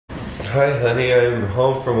Hi, honey. I'm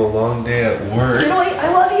home from a long day at work. Get away.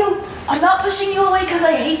 I love you. I'm not pushing you away because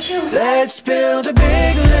I hate you. Let's build a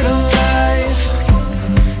big little life,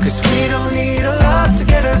 'cause we don't need a lot to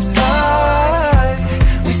get us by.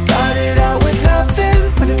 We started out with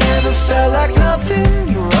nothing, but it never felt like nothing.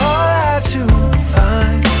 You were all I had to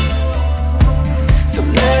find. So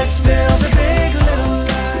let's build a big little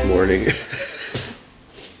life. Good morning.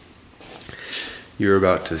 You're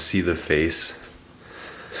about to see the face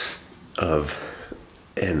of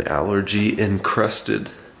an allergy-encrusted,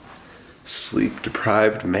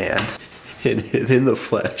 sleep-deprived man in the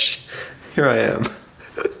flesh. Here I am.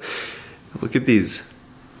 Look at these.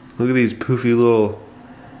 Look at these poofy little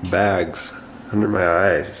bags under my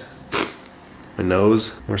eyes. My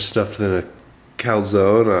nose more stuffed than a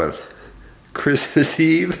calzone on Christmas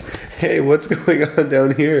Eve. Hey, what's going on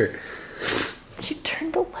down here? You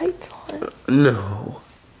turned the lights on. No.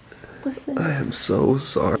 Listen. I am so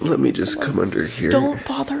sorry. Let me just come under here. Don't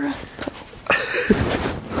bother us, though.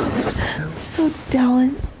 So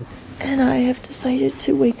Dallin and I have decided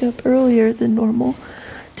to wake up earlier than normal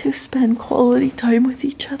to spend quality time with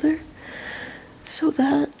each other, so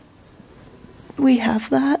that we have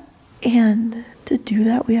that. And to do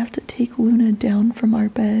that, we have to take Luna down from our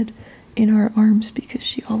bed in our arms because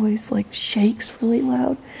she always like shakes really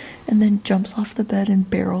loud and then jumps off the bed and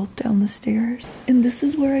barrels down the stairs. And this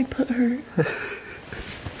is where I put her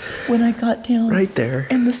when I got down. Right there.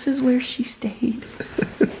 And this is where she stayed.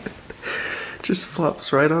 Just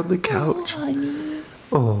flops right on the couch. Oh, honey.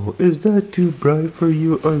 Oh, is that too bright for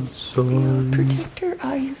you? I'm sorry. Yeah, protect her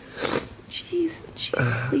eyes. She's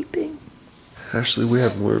sleeping. Ashley, we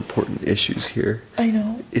have more important issues here. I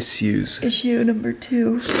know. Issues. Issue number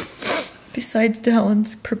 2. Besides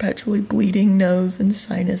Dallin's perpetually bleeding nose and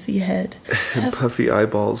sinusy head. And puffy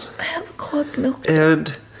eyeballs. I have a clogged milk.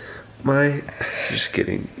 And my... Just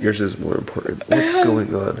kidding. Yours is more important. What's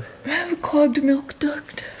going on? I have a clogged milk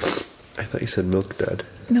duct. I thought you said milk dud.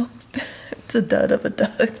 Milk. It's a dud of a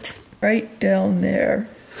duct. Right down there.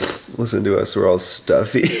 Listen to us, we're all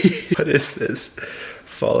stuffy. What is this?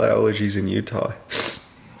 Fall allergies in Utah.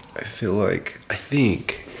 I think,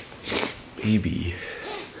 maybe,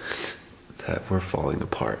 that we're falling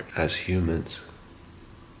apart as humans.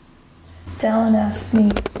 Dallin asked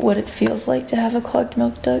me what it feels like to have a clogged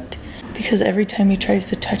milk duct because every time he tries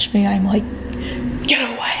to touch me, I'm like, get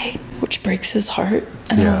away, which breaks his heart.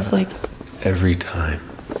 And yeah, I was like, every time.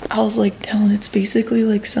 I was like, Dallin, it's basically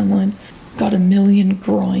like someone got 1,000,000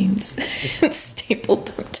 groins and stapled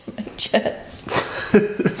them to my chest.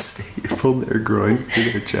 Stapled their groins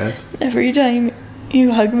to their chest? Every time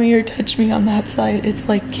you hug me or touch me on that side, it's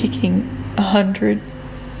like kicking 100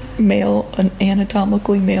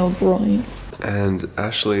 anatomically male groins. And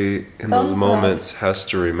Ashley, in those moments, has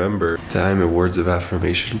to remember that I'm a words of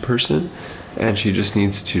affirmation person, and she just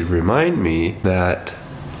needs to remind me that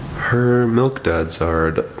her milk duds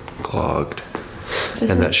are clogged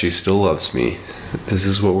and that she still loves me. This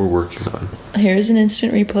is what we're working on. Here's an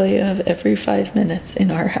instant replay of every 5 minutes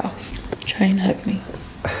in our house. Try and hug me.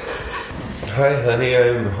 Hi, honey.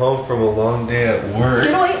 I'm home from a long day at work.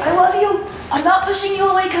 Get away. I love you. I'm not pushing you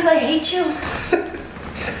away because I hate you.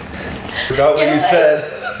 Forgot what you said.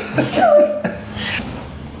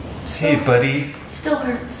 Hey, buddy. Still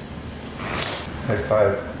hurts. High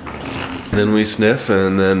five. Then we sniff,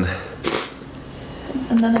 and then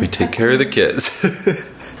we take care of the kids.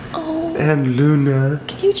 Oh. And Luna.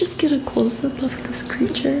 Can you just get a close-up of this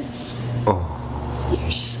creature? Oh.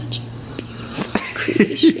 You're such a beautiful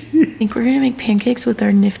creation. I think we're gonna make pancakes with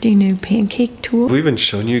our nifty new pancake tool. Have we even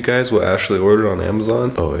shown you guys what Ashley ordered on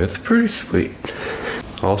Amazon? Oh, it's pretty sweet.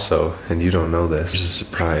 Also, and you don't know this, there's a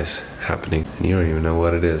surprise happening, and you don't even know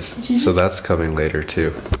what it is. So that's coming later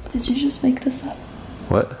too. Did you just make this up?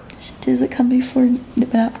 What? Does it come before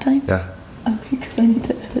nap time? Yeah. Okay, because I need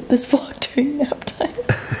to edit this vlog during nap time.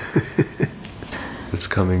 It's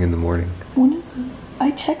coming in the morning. When is it?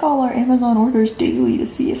 I check all our Amazon orders daily to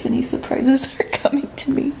see if any surprises are coming to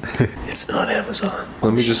me. It's not Amazon.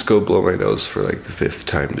 Let me just go blow my nose for like the 5th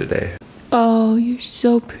time today. Oh, you're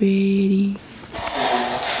so pretty.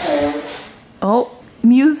 Oh,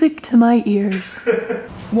 music to my ears.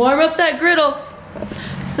 Warm up that griddle.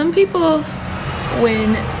 Some people,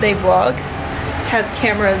 when they vlog, have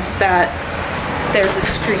cameras that there's a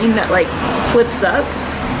screen that like flips up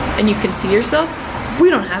and you can see yourself. We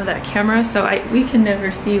don't have that camera, so we can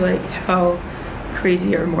never see like how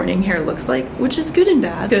crazy our morning hair looks like, which is good and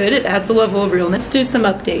bad. Good, it adds a level of realness. Let's do some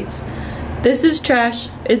updates. This is trash.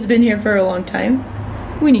 It's been here for a long time.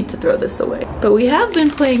 We need to throw this away. But we have been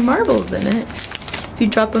playing marbles in it. If you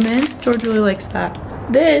drop them in, George really likes that.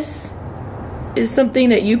 This is something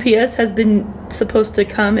that UPS has been supposed to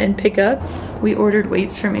come and pick up. We ordered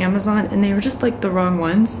weights from Amazon and they were just like the wrong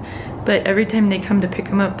ones. But every time they come to pick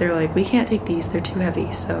them up, they're like, we can't take these, they're too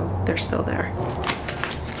heavy. So they're still there.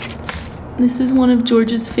 This is one of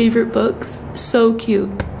George's favorite books. So cute.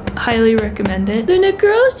 Highly recommend it. Luna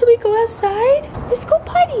girls, should we go outside? Let's go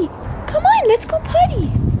potty. Come on, let's go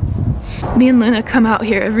potty. Me and Luna come out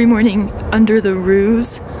here every morning under the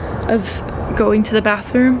ruse of going to the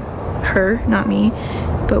bathroom. Her, not me.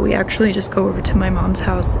 But we actually just go over to my mom's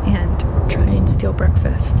house and try and steal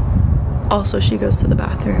breakfast. Also, she goes to the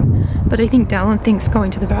bathroom. But I think Dallin thinks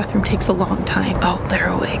going to the bathroom takes a long time. Oh, they're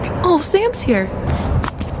awake. Oh, Sam's here.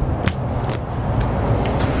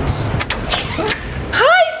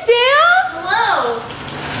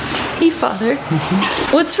 Hey, Father.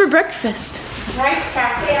 What's for breakfast? Rice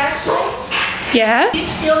cafe, Ashley. Yeah? You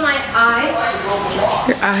steal my eyes.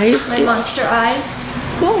 Your eyes? My monster eyes.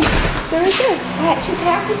 Whoa, they're right there. I had 2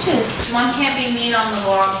 packages. One can't be mean on the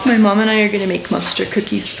walk. My mom and I are gonna make mustard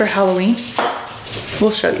cookies for Halloween. We'll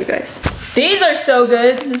show you guys. These are so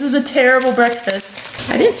good. This is a terrible breakfast.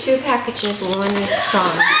 I did 2 packages. One is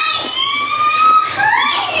gone.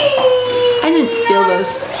 I didn't steal those.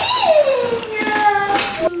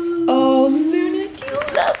 Oh, Luna, do you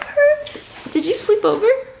love her? Did you sleep over?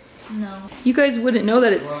 No. You guys wouldn't know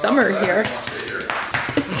that it's summer here.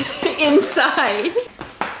 It's inside.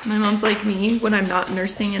 My mom's like me when I'm not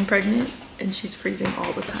nursing and pregnant, and she's freezing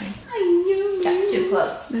all the time. I know. That's too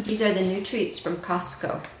close. These are the new treats from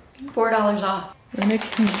Costco. $4 off. Luna,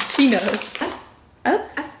 she knows. Up.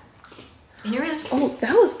 Spin around. Oh,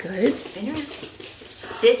 that was good. Spin around.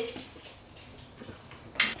 Sit.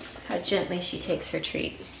 How gently she takes her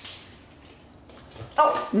treat.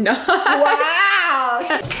 Oh. No. Wow.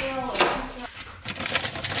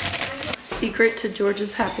 Secret to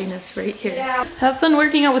George's happiness right here. Yeah. Have fun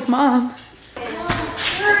working out with Mom.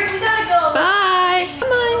 Hurry, we gotta go. Bye. Come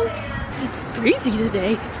on. It's breezy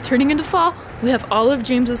today. It's turning into fall. We have all of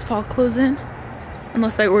James's fall clothes in.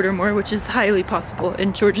 Unless I order more, which is highly possible.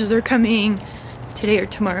 And George's are coming today or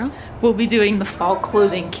tomorrow. We'll be doing the fall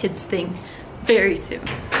clothing kids thing very soon.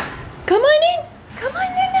 Come on in. Come on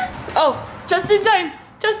in. Oh, just in time.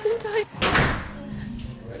 Just in time.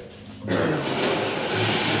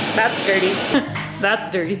 That's dirty. That's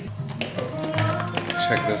dirty.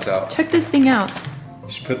 Check this out. Check this thing out.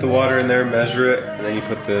 You should put the water in there, measure it, and then you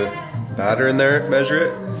put the batter in there, measure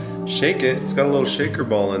it, shake it. It's got a little shaker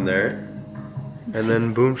ball in there. And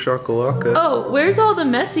then boom shakalaka. Oh, where's all the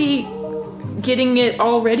messy getting it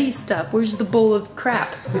all ready stuff? Where's the bowl of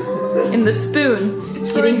crap? And the spoon.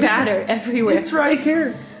 It's getting right batter everywhere. It's right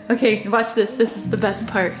here. Okay, watch this. This is the best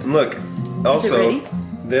part. And look, also,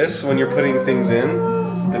 this, when you're putting things in,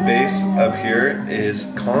 the base up here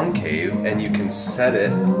is concave and you can set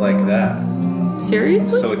it like that.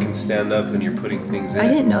 Seriously? So it can stand up when you're putting things in. I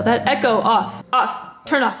didn't know that. Echo off. Off.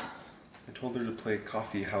 Turn off. I told her to play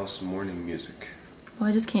coffee house morning music. Well,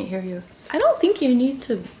 I just can't hear you. I don't think you need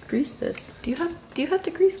to grease this. Do you have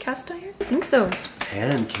to grease cast iron? I think so. It's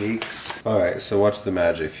pancakes. Alright, so watch the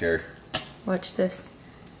magic here. Watch this.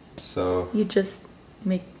 So You just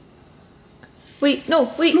make... Wait,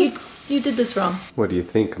 no, wait, you did this wrong. what do you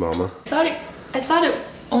think, Mama? I thought it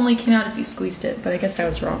only came out if you squeezed it, but I guess I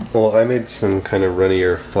was wrong. Well, I made some kind of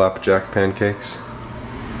runnier flapjack pancakes.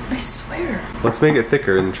 I swear. Let's make it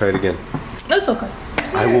thicker and try it again. That's okay.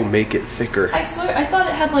 I will make it thicker. I swear, I thought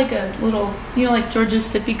it had like a little, you know, like George's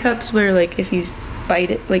sippy cups where like if you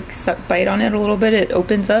bite it, like bite on it a little bit, it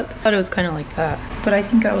opens up. I thought it was kind of like that, but I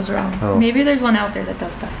think I was wrong. Oh. Maybe there's one out there that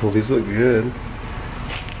does that. Well, these look good.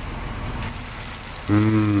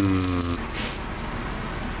 Mmm.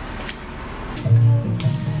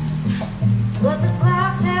 What the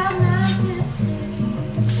clouds have not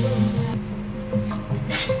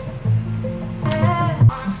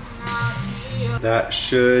That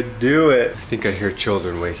should do it. I think I hear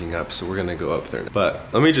children waking up, so we're gonna go up there. But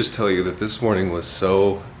let me just tell you that this morning was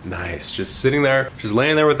so nice. Just sitting there, just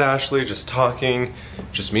laying there with Ashley, just talking,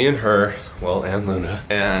 just me and her, well, and Luna.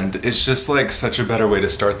 And it's just like such a better way to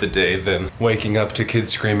start the day than waking up to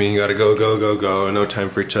kids screaming, you gotta go, go, go, go, no time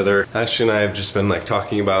for each other. Ashley and I have just been like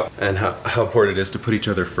talking about and how important it is to put each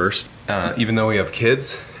other first, even though we have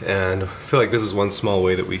kids. And I feel like this is one small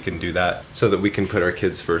way that we can do that so that we can put our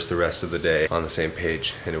kids first the rest of the day on the same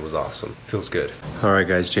page, and it was awesome. Feels good. All right,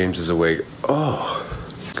 guys, James is awake. Oh,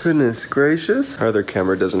 goodness gracious. Our other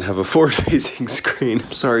camera doesn't have a forward-facing screen.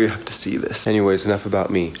 I'm sorry you have to see this. Anyways, enough about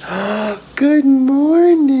me. Good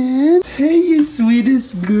morning. Hey, you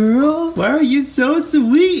sweetest girl. Why are you so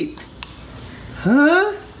sweet?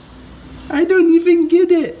 Huh? I don't even get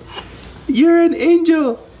it. You're an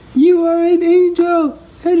angel. You are an angel.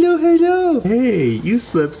 Hello, hello. Hey, you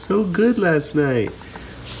slept so good last night.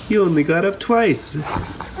 You only got up twice.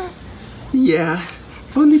 Yeah,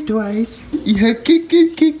 only twice. Yeah, kick.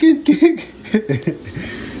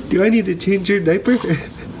 Do I need to change your diaper?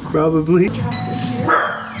 Probably.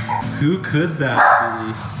 Who could that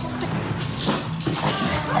be?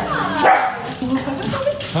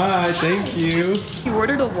 Hi, thank you. You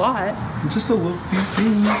ordered a lot. Just a little few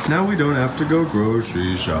things. Now we don't have to go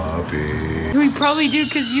grocery shopping. We probably do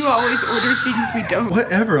because you always order things we don't.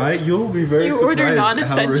 Whatever, you'll be very You order surprised how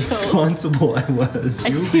non-essentials. responsible I was. I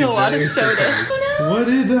You'll see be a lot of very soda. surprised. Oh, no. What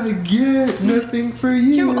did I get? Nothing for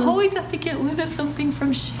you. You always have to get Luna something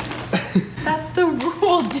from That's the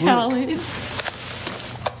rule, Dallas.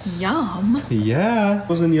 Yum. Yeah.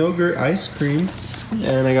 Frozen yogurt, ice cream. Sweet.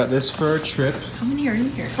 And I got this for our trip. How many are in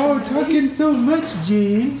here? Oh, talking so much,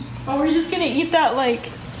 James. Oh, we're just gonna eat that like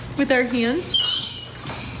with our hands?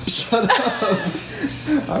 Shut up.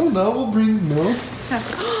 I don't know, we'll bring milk. And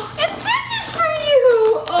this is for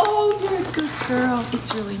you! Oh, you're a good girl.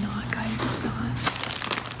 It's really not, guys. It's not.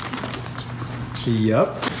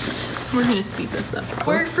 Yep. We're gonna speed this up.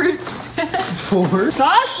 4 fruits. 4.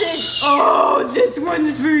 Sausage! Oh, this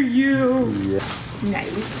one's for you. Yeah.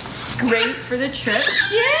 Nice. Great for the trip.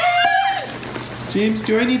 Yes! James,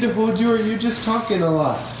 do I need to hold you or are you just talking a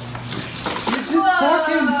lot? You're just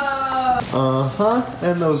talking. Uh-huh.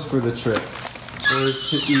 And those for the trip. Or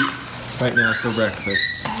to eat right now for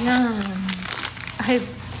breakfast. Yum.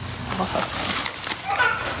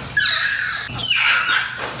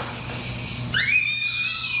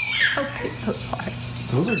 How big those are.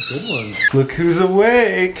 Those are good ones. Look who's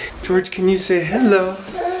awake. George, can you say hello?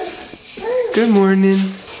 Good morning.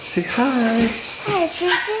 Say hi. Hi,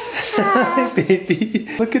 Hi, baby.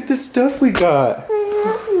 Look at the stuff we got.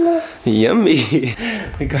 Yummy.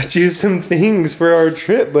 I got you some things for our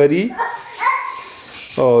trip, buddy.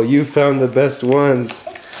 Oh, you found the best ones.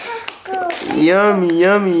 Yum,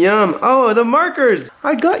 yum, yum. Oh, the markers.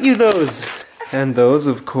 I got you those. And those,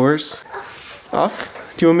 of course. Off.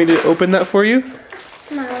 Do you want me to open that for you?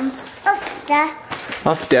 Mom. Oh, Dad.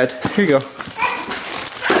 Off, Dad. Here you go.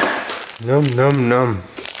 Num, num, num.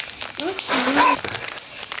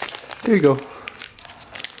 There you go.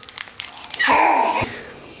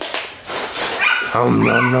 Nom,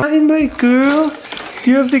 nom, nom. Hi, my girl.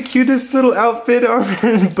 Do you have the cutest little outfit on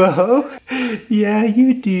and bow? Yeah,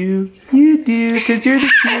 you do. You do, because you're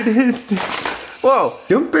the cutest. Whoa.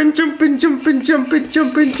 Jumping, jumping, jumping, jumping,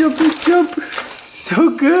 jumping, jumping, jump. So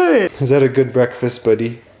good. Is that a good breakfast,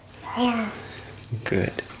 buddy? Yeah.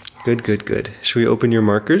 Good. Good, good, good. Should we open your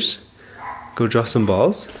markers? Go draw some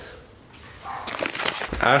balls?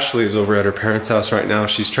 Ashley is over at her parents' house right now.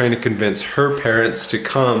 She's trying to convince her parents to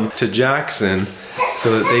come to Jackson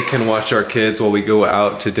so that they can watch our kids while we go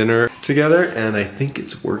out to dinner together, and I think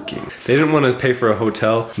it's working. They didn't want to pay for a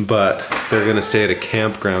hotel, but they're gonna stay at a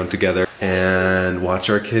campground together and watch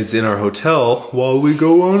our kids in our hotel while we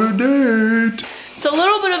go on a date. It's a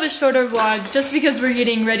little bit of a shorter vlog just because we're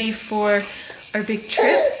getting ready for our big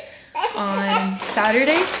trip on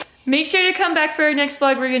Saturday. Make sure to come back for our next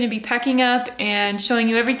vlog. We're gonna be packing up and showing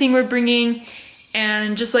you everything we're bringing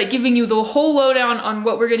and just like giving you the whole lowdown on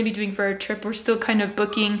what we're gonna be doing for our trip. We're still kind of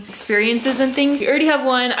booking experiences and things. We already have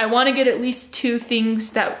one. I wanna get at least 2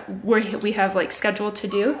 things that we have like scheduled to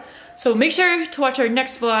do. So make sure to watch our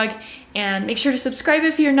next vlog and make sure to subscribe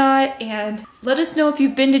if you're not, and let us know if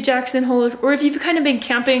you've been to Jackson Hole or if you've kind of been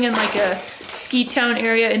camping in like a ski town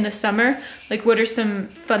area in the summer. Like what are some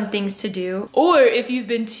fun things to do? Or if you've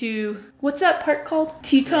been to, what's that park called?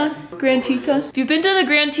 Teton? Grand Teton? If you've been to the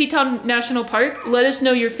Grand Teton National Park, let us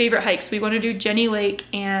know your favorite hikes. We want to do Jenny Lake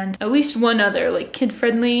and at least one other, like kid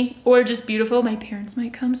friendly or just beautiful. My parents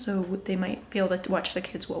might come, so they might be able to watch the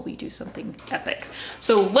kids while we do something epic.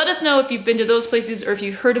 So let us know if you've been to those places or if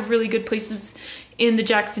you've heard of really good places in the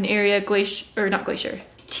Jackson area, Grand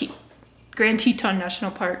Teton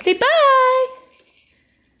National Park. Say bye!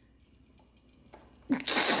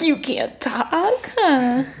 You can't talk,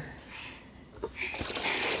 huh?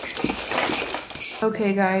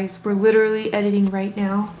 Okay guys, we're literally editing right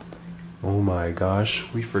now. Oh my gosh,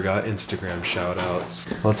 we forgot Instagram shout outs.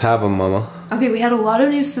 Let's have them, Mama. Okay, we had a lot of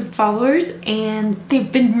new followers and they've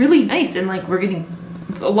been really nice, and like we're getting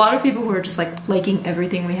a lot of people who are just like liking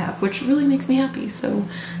everything we have, which really makes me happy. So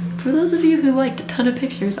for those of you who liked a ton of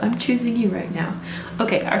pictures, I'm choosing you right now.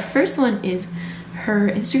 Okay, our first one is, her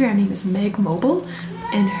Instagram name is Meg Mobile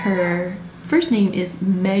and her first name is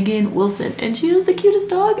Megan Wilson, and she is the cutest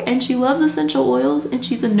dog and she loves essential oils and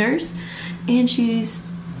she's a nurse and she's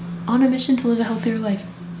on a mission to live a healthier life.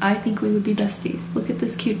 I think we would be besties. Look at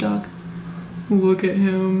this cute dog. Look at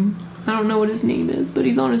him. I don't know what his name is, but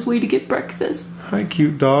he's on his way to get breakfast. Hi,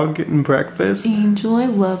 cute dog, getting breakfast. Angel, I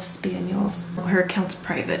love spaniels. Her account's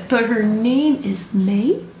private, but her name is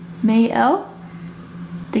May. May L.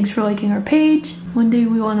 Thanks for liking our page. One day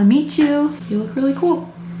we want to meet you. You look really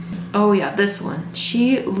cool. Oh yeah, this one.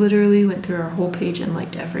 She literally went through our whole page and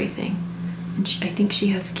liked everything. And I think she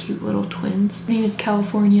has cute little twins. Her name is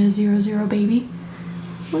California00 Baby.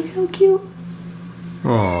 Look how cute.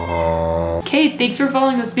 Aww. Okay, thanks for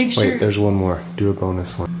following us. Make sure. Wait, there's one more. Do a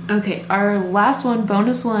bonus one. Okay, our last one,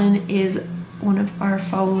 bonus one, is one of our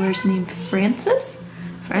followers named Francis.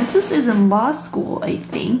 Francis is in law school, I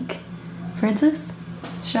think. Francis,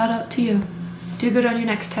 shout out to you. Do good on your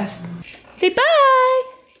next test. Say bye!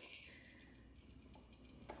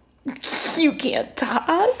 You can't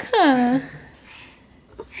talk, huh?